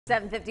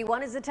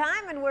7:51 is the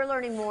time, and we're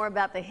learning more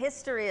about the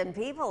history and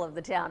people of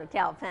the town of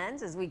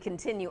Cowpens as we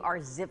continue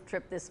our zip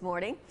trip this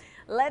morning.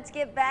 Let's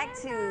get back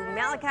to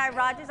Malachi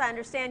Rogers. I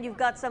understand you've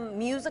got some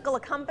musical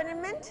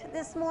accompaniment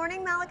this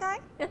morning,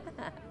 Malachi?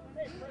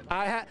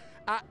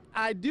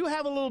 I do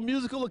have a little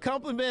musical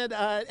accompaniment,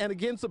 and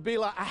again,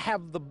 Sabila, I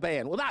have the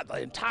band. Well, not the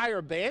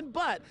entire band,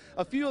 but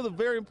a few of the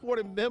very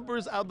important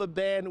members of the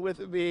band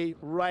with me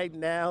right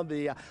now.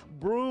 The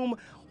Broome,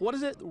 what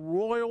is it?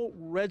 Royal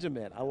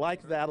Regiment. I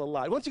like that a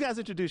lot. Why don't you guys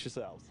introduce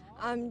yourselves?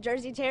 I'm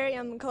Jersey Terry.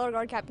 I'm the color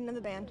guard captain of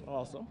the band.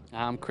 Awesome.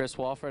 I'm Chris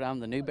Walford. I'm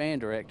the new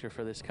band director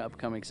for this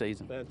upcoming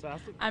season.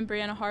 Fantastic. I'm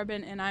Brianna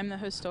Harbin, and I'm the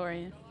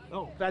historian.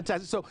 Oh,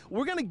 fantastic. So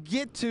we're going to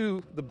get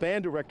to the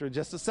band director in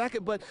just a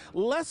second, but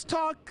let's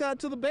talk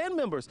to the band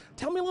members.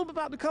 Tell me a little bit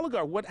about the color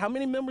guard. How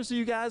many members do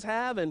you guys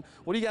have, and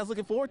what are you guys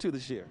looking forward to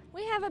this year?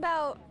 We have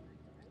about,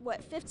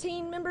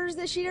 15 members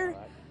this year?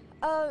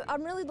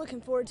 I'm really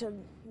looking forward to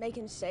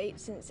making state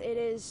since it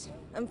is,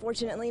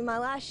 unfortunately, my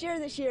last year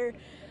this year.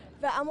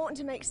 But I'm wanting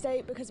to make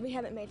state because we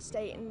haven't made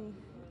state in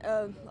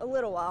a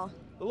little while.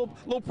 A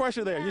little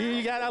pressure there.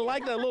 I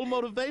like that, a little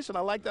motivation. I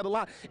like that a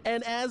lot.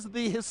 And as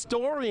the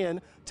historian,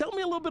 tell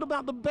me a little bit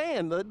about the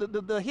band,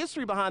 the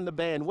history behind the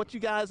band, what you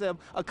guys have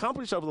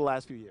accomplished over the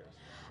last few years.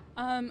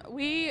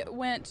 We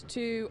went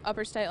to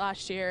Upper State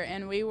last year,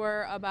 and we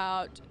were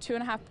about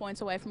 2.5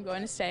 points away from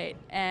going to state.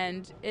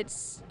 And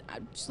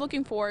I'm just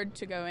looking forward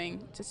to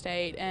going to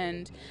state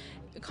and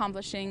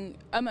accomplishing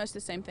almost the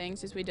same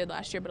things as we did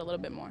last year, but a little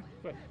bit more.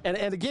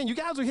 And again, you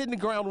guys are hitting the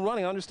ground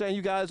running. I understand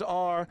you guys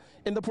are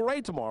in the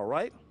parade tomorrow,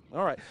 right?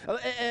 All right.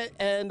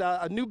 And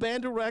a new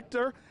band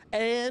director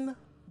and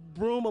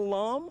Broome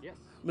alum. Yes.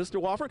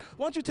 Mr. Wofford,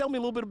 why don't you tell me a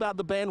little bit about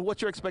the band,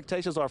 what your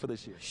expectations are for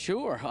this year?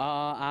 Sure.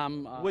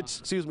 Which,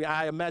 excuse me,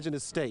 I imagine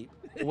is state.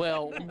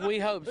 Well, we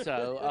hope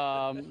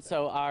so.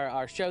 So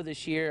our show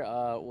this year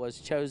was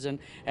chosen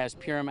as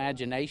Pure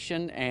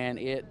Imagination, and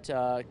it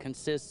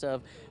consists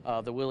of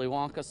the Willy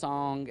Wonka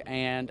song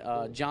and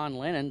John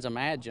Lennon's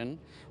Imagine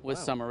with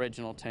some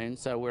original tunes.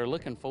 So we're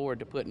looking forward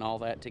to putting all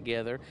that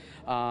together.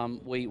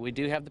 We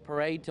do have the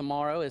parade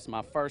tomorrow. It's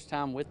my first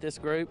time with this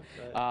group.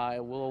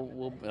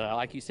 We'll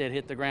like you said,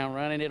 hit the ground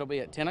running. It'll be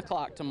at 10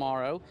 o'clock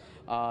tomorrow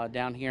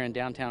down here in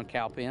downtown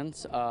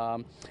Cowpens.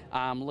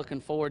 I'm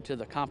looking forward to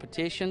the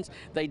competitions.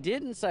 They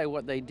didn't say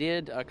what they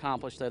did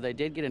accomplish, though. They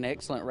did get an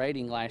excellent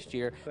rating last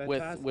year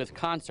with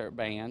concert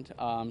band,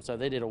 so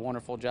they did a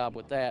wonderful job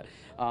with that,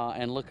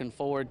 and looking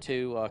forward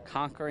to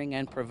conquering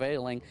and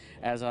prevailing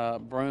as a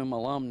Broome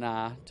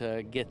alumni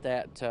to get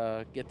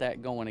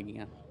that going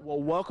again. Well,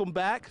 welcome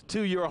back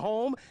to your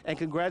home, and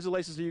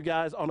congratulations to you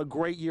guys on a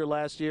great year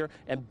last year,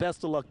 and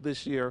best of luck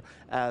this year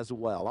as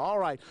well. All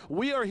right,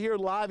 we are here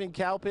live in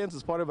Cowpens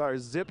as part of our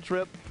Zip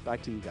Trip.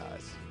 Back to you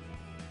guys.